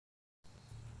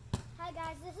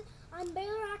guys, I'm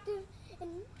Baylor Active,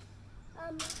 and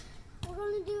we're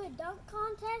going to do a dunk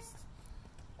contest.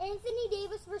 Anthony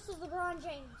Davis versus LeBron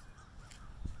James.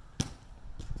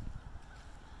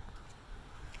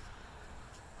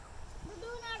 We're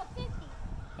doing out of 50.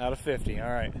 Out of 50, all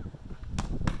right.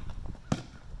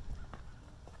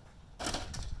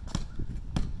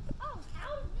 Oh,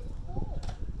 how is this cool?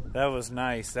 That was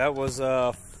nice. That was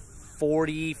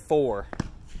 44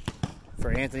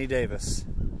 for Anthony Davis.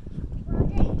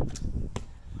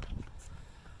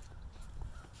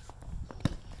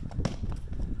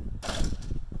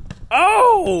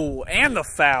 Oh, and the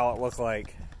foul, it looked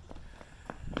like.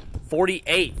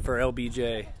 48 for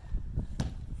LBJ.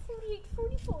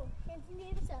 48-44. Anthony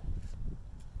Davis up.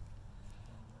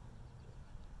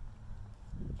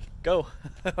 Go.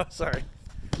 Sorry.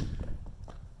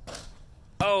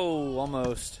 Oh,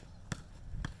 almost.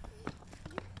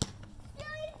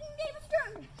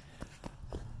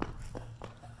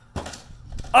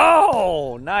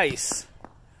 Oh, nice.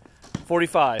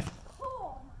 45.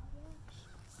 Oh,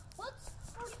 what's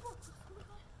 44?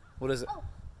 What is it? Oh.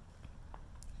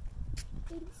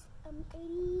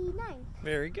 89.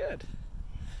 Very good.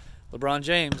 LeBron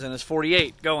James and his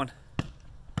 48 going.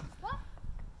 What?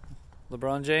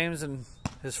 LeBron James and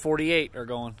his 48 are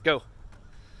going. Go.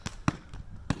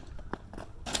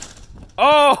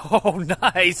 Oh,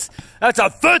 nice. That's a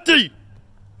 50.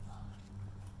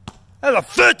 That's a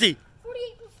 50.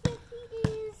 48 plus 50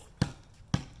 is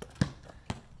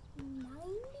 98.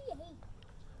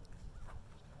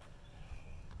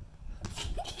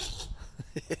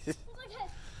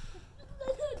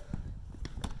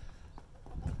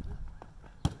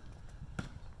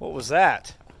 What was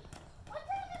that? What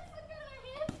kind of foot on our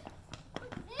hands?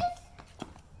 Like this?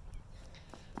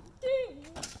 Dude,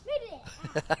 maybe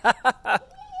that.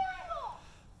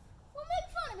 Well, make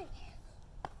fun of me.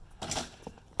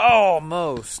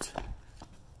 Almost. So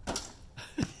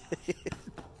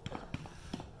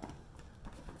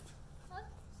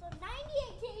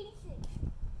 98 to 86.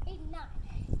 89.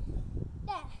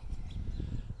 That.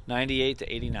 98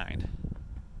 to 89.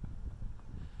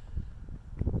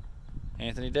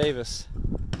 Anthony Davis.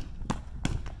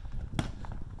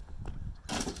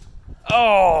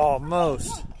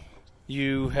 Almost.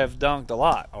 You have dunked a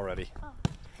lot already.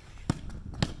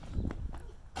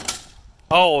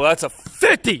 Oh, that's a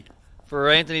 50 for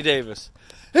Anthony Davis.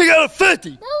 He got a 50.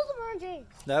 That was LeBron James.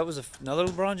 That was another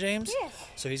LeBron James? Yes.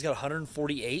 So he's got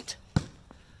 148.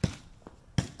 Yeah,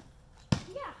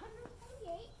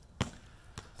 148.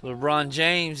 LeBron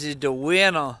James is the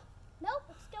winner. Nope,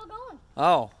 it's still going.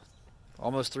 Oh,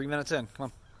 almost 3 minutes in. Come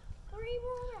on. 3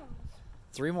 more rounds.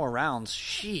 3 more rounds.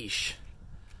 Sheesh.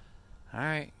 All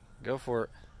right, go for it.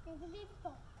 Anthony Davis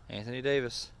ball. Anthony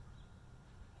Davis.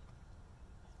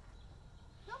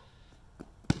 Nope.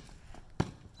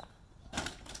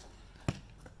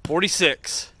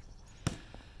 46.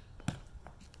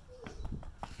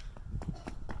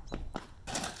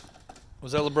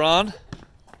 Was that LeBron?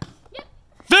 Yep.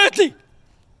 50!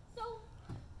 So,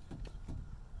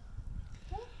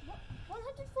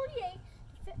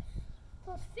 148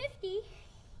 plus 50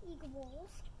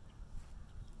 equals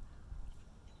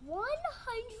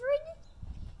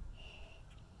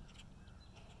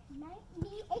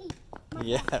 198.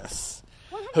 Yes.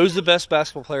 Who's the best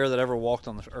basketball player that ever walked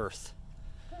on the earth?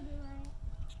 Kobe Bryant.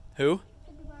 Who?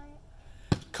 Kobe Bryant.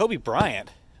 Kobe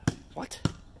Bryant. What?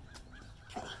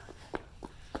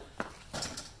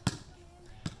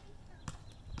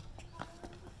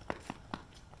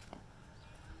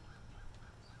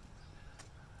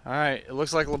 All right, it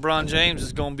looks like LeBron James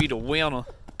is going to be the winner.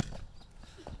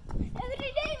 Anthony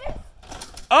Davis.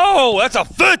 Oh, that's a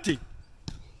 50.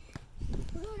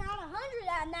 We're doing out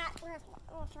 100 on that last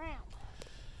round.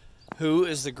 Who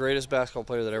is the greatest basketball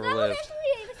player that ever That was lived? Anthony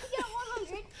Davis. He got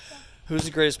 100. Who's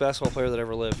the greatest basketball player that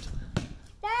ever lived?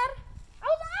 Dad, I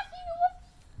was asking you what.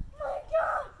 My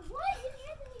God, why did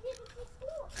Anthony Davis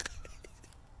score?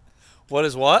 What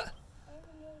is what?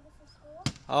 Anthony Davis score.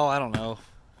 Oh, I don't know.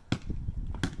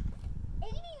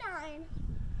 89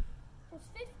 plus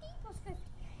 50 plus 50.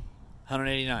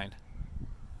 189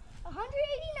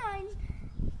 189.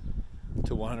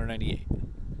 to 198.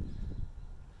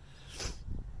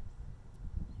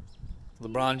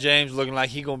 LeBron James looking like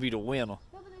he going to be the winner. No,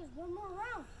 but there's one more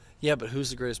round. Yeah, but who's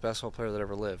the greatest basketball player that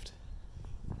ever lived?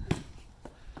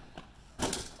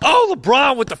 Oh,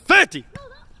 LeBron with the 50. No, that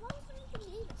was Anthony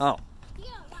Davis. Oh. Yeah,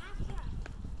 last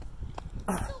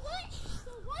round. So what?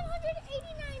 So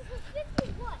 189 plus 50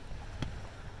 is what?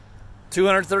 239.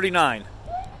 239.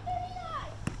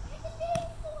 Anthony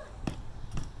Davis won.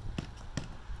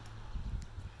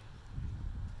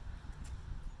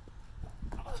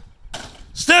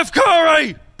 Steph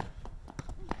Curry!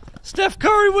 Steph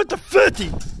Curry with the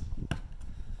 50.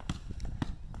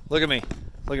 Look at me.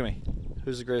 Look at me.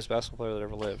 Who's the greatest basketball player that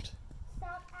ever lived?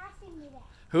 Stop asking me that.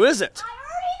 Who is it? I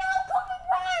already know Kobe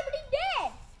Bryant, but he's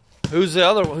dead. Who's the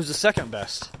other one? Who's the second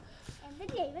best? Anthony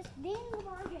Davis, then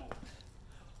LeBron James.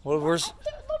 Where's...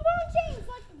 LeBron James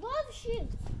loves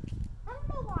shoes. I don't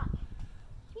know why.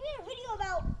 He made a video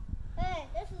about, hey,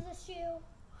 this is a shoe.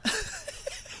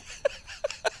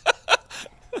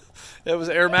 It was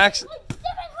Air Max. Like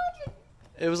 700.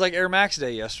 It was like Air Max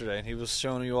Day yesterday, and he was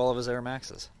showing you all of his Air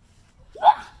Maxes.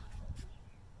 That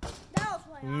was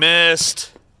what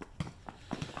Missed.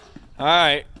 All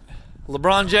right.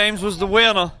 LeBron James was the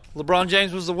winner. LeBron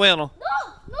James was the winner. No,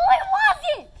 it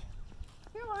wasn't.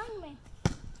 You're lying to me.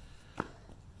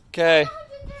 Okay.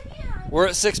 139. We're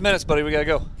at 6 minutes, buddy. We got to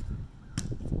go.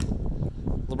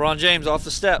 LeBron James off the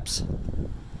steps.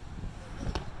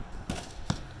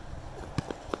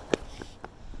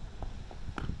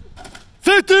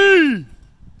 $50!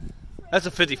 That's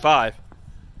a 55.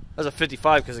 That's a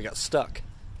 55 because it got stuck.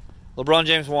 LeBron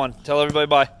James won. Tell everybody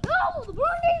bye. No,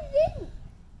 LeBron James didn't.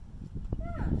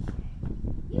 Yeah.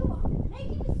 You are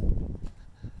making me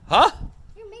sick. Huh?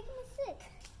 You're making me sick.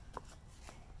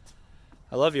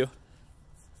 I love you.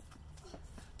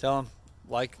 Tell him,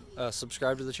 like,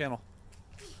 subscribe to the channel.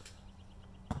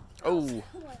 Oh.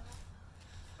 Subscribe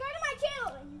to my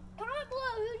channel and comment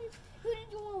below who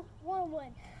did you want to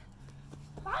win.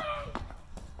 Bye.